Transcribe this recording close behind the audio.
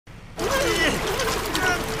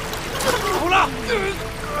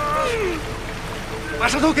把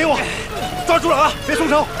绳头给我，抓住了啊，别松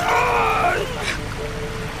手。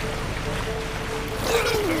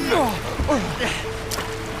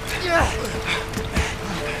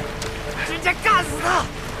直接干死他！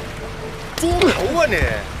猪头啊你！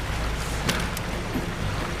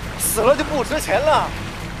死了就不值钱了。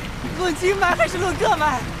论斤卖还是论个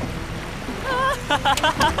卖？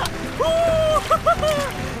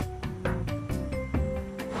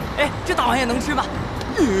哎，这大玩意能吃吗？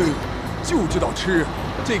就知道吃，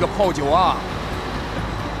这个泡酒啊，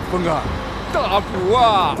峰哥，大补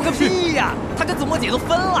啊！补个屁呀！他跟子墨姐都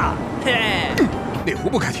分了，嘿。哪壶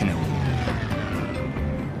不开提哪壶。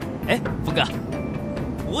哎，峰哥，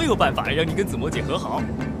我有办法让你跟子墨姐和好。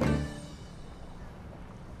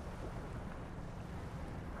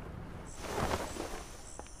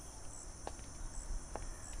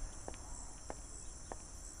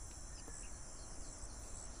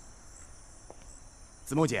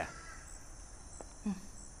子墨姐，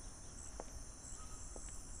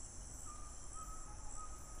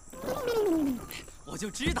我就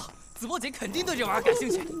知道子墨姐肯定对这玩意儿感兴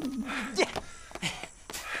趣。耶，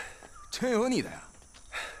真有你的呀！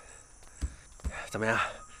怎么样？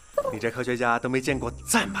你这科学家都没见过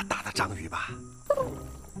这么大的章鱼吧？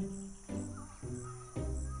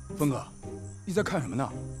峰哥，你在看什么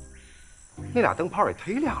呢？那俩灯泡也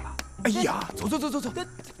忒亮了。哎呀，走！别！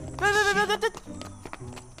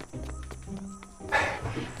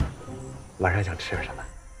晚上想吃什么？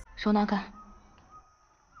手拿干。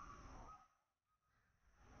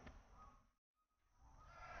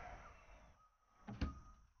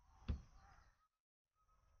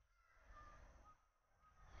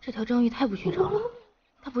这条章鱼太不寻常了，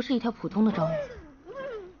它不是一条普通的章鱼。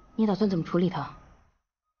你打算怎么处理它？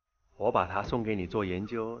我把它送给你做研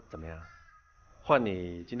究，怎么样？换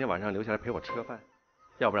你今天晚上留下来陪我吃个饭，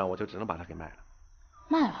要不然我就只能把它给卖了。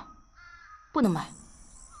卖了？不能卖。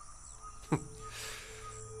哼，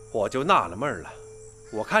我就纳了闷了，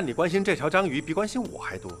我看你关心这条章鱼比关心我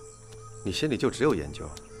还多，你心里就只有研究，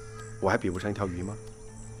我还比不上一条鱼吗？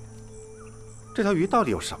这条鱼到底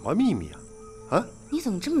有什么秘密啊？啊？你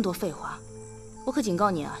怎么这么多废话？我可警告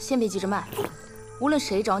你啊，先别急着卖，无论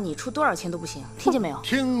谁找你出多少钱都不行，听见没有？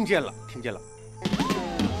听见了，听见了。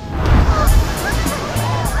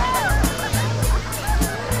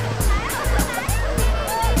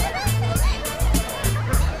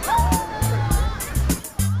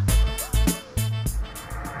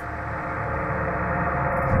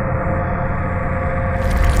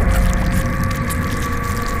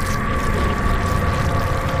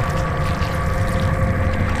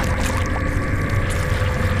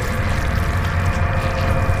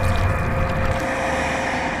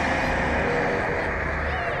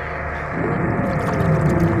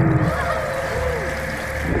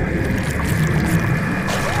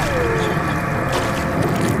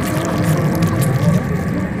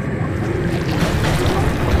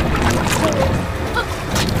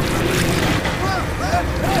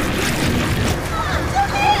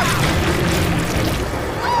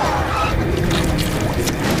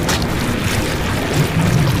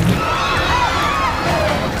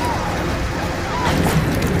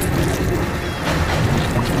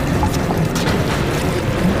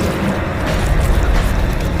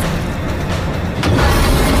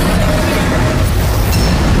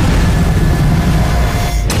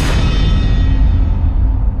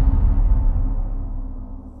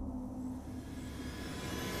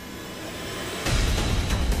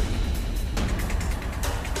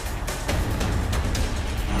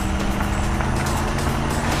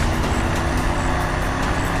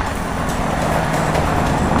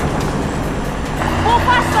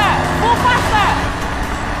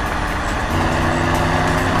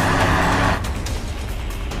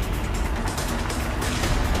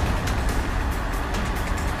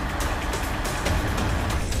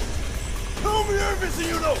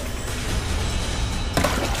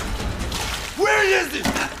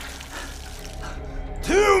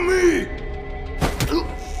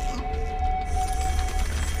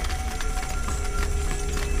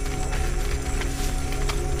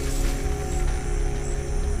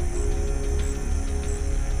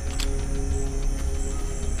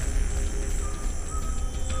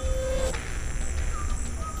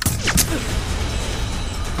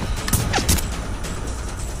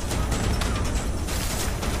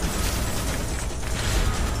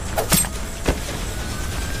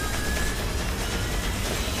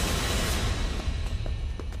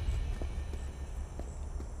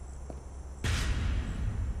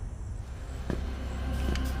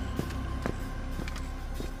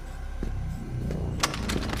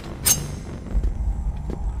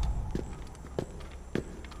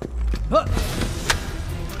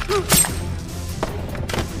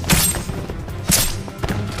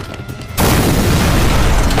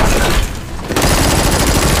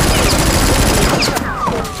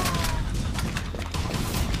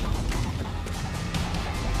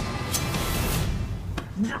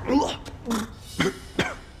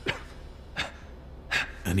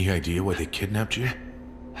idea why they kidnapped you?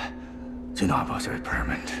 The novels are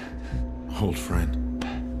permanent. Old friend.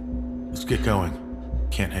 Let's get going.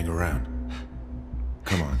 Can't hang around.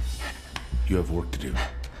 Come on. You have work to do.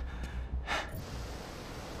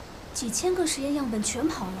 几千个实验样本全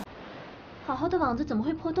跑了，好好的网子怎么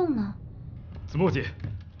会破洞呢？子墨姐，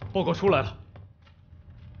报告出来了。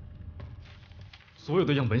所有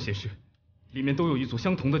的样本显示，里面都有一组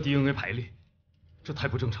相同的 DNA 排列，这太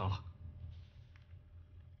不正常了。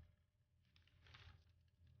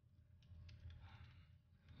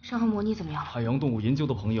伤痕模拟怎么样了？海洋动物研究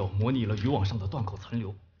的朋友模拟了渔网上的断口残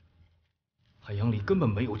留，海洋里根本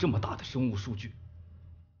没有这么大的生物数据。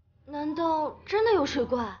难道真的有水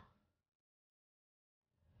怪？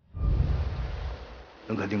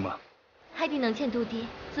能肯定吗？海底能见度低，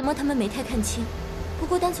子墨他们没太看清。不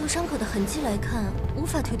过单从伤口的痕迹来看，无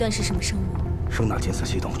法推断是什么生物。声呐监测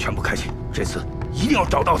系统全部开启，这次一定要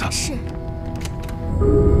找到它。是。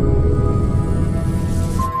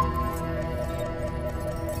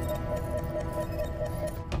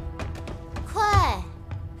快！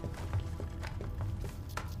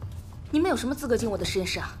你们有什么资格进我的实验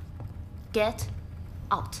室啊 ？Get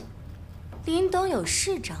out！ 领导有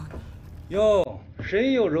事找你。哟，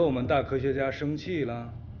谁又惹我们大科学家生气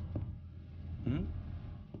了？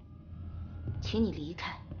请你离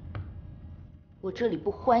开，我这里不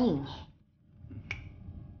欢迎你。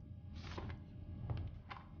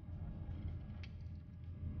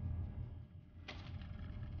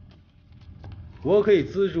我可以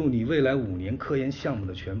资助你未来5年科研项目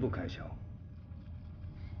的全部开销，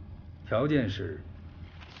条件是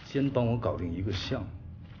先帮我搞定一个项目。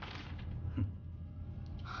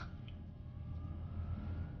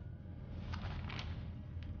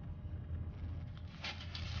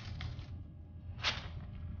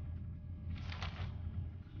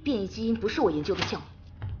变异基因不是我研究的项目。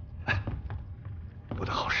哎，我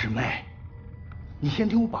的好师妹，你先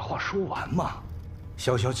听我把话说完嘛。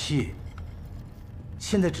消气，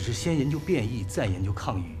现在只是先研究变异，再研究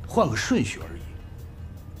抗疫，换个顺序而已。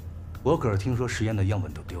我可是听说实验的样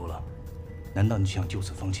本都丢了，难道你想就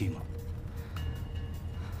此放弃吗？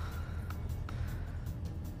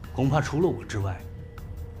恐怕除了我之外，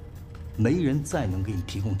没人再能给你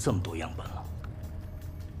提供这么多样本了。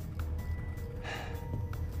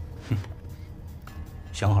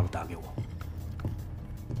想好了打给我。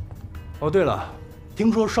哦，对了，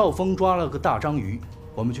听说少峰抓了个大章鱼，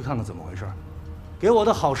我们去看看怎么回事。给我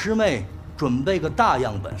的好师妹准备个大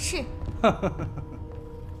样本。是。